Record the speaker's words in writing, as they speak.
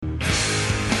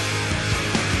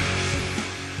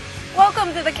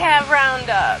Welcome to the Cav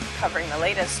Round-Up, covering the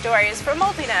latest stories from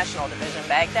multinational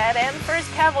Division-Baghdad and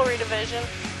 1st Cavalry Division.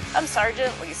 I'm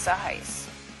Sergeant Lisa Heiss.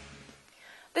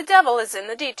 The devil is in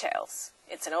the details.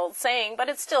 It's an old saying, but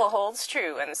it still holds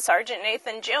true, and Sergeant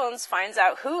Nathan Jones finds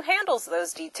out who handles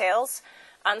those details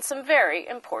on some very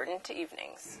important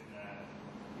evenings.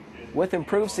 With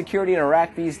improved security in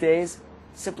Iraq these days,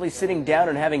 simply sitting down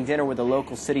and having dinner with a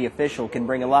local city official can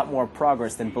bring a lot more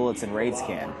progress than bullets and raids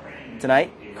can.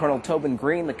 Tonight, Colonel Tobin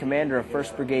Green, the commander of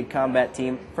 1st Brigade Combat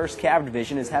Team, 1st Cav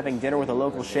Division, is having dinner with a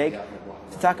local sheikh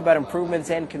to talk about improvements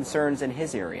and concerns in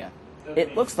his area.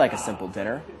 It looks like a simple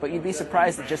dinner, but you'd be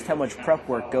surprised at just how much prep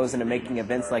work goes into making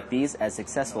events like these as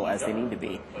successful as they need to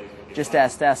be. Just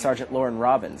ask Staff Sergeant Lauren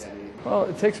Robbins. Well,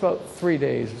 it takes about 3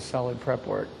 days of solid prep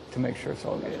work to make sure it's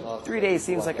all good. 3 days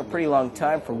seems like a pretty long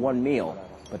time for one meal,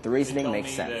 but the reasoning makes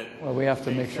sense. Well, we have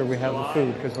to make sure we have the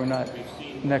food because we're not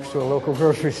next to a local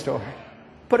grocery store.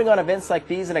 Putting on events like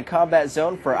these in a combat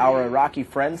zone for our Iraqi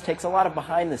friends takes a lot of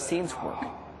behind-the-scenes work.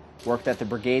 Work that the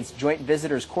brigade's Joint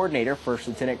Visitors Coordinator, First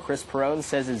Lieutenant Chris Perrone,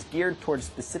 says is geared towards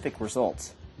specific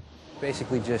results.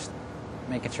 Basically just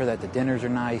making sure that the dinners are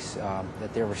nice,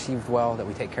 that they're received well, that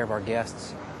we take care of our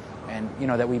guests, and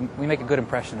that we make a good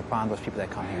impression upon those people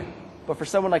that come here. But for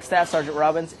someone like Staff Sergeant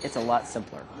Robbins, it's a lot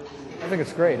simpler. I think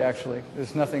it's great, actually.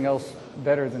 There's nothing else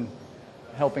better than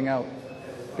helping out,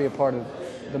 be a part of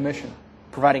the mission.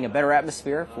 Providing a better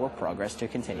atmosphere for progress to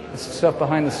continue. It's the stuff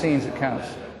behind the scenes that counts.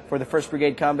 For the 1st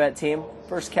Brigade Combat Team,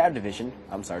 1st Cav Division,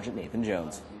 I'm Sergeant Nathan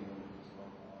Jones.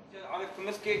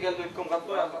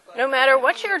 No matter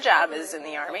what your job is in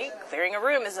the Army, clearing a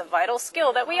room is a vital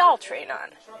skill that we all train on.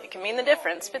 It can mean the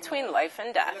difference between life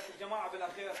and death.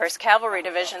 1st Cavalry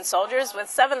Division soldiers with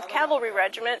 7th Cavalry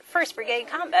Regiment, 1st Brigade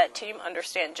Combat Team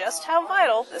understand just how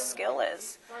vital this skill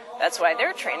is. That's why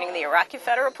they're training the Iraqi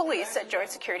Federal Police at Joint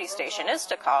Security Station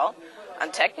Istaqlal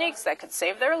on techniques that could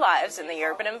save their lives in the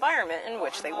urban environment in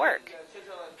which they work.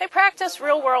 They practice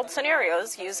real-world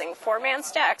scenarios using 4-man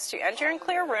stacks to enter and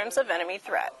clear rooms of enemy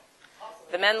threat.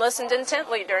 The men listened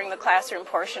intently during the classroom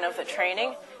portion of the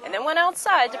training and then went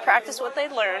outside to practice what they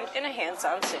learned in a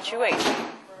hands-on situation.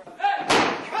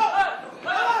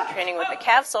 Training with the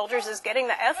Cav soldiers is getting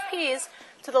the FPs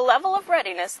to the level of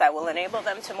readiness that will enable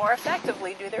them to more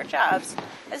effectively do their jobs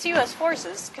as U.S.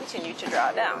 forces continue to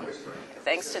draw down.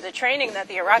 Thanks to the training that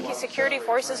the Iraqi security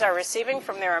forces are receiving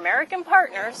from their American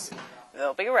partners,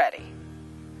 they'll be ready.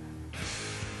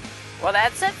 Well,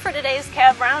 that's it for today's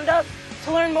Cav Roundup.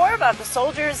 To learn more about the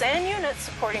soldiers and units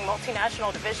supporting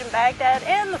multinational Division-Baghdad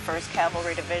and the 1st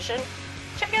Cavalry Division,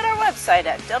 check out our website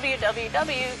at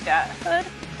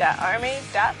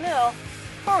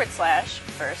www.hood.army.mil/1st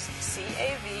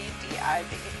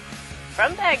CAVDIV.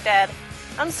 From Baghdad,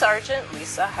 I'm Sergeant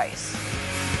Lisa Heiss.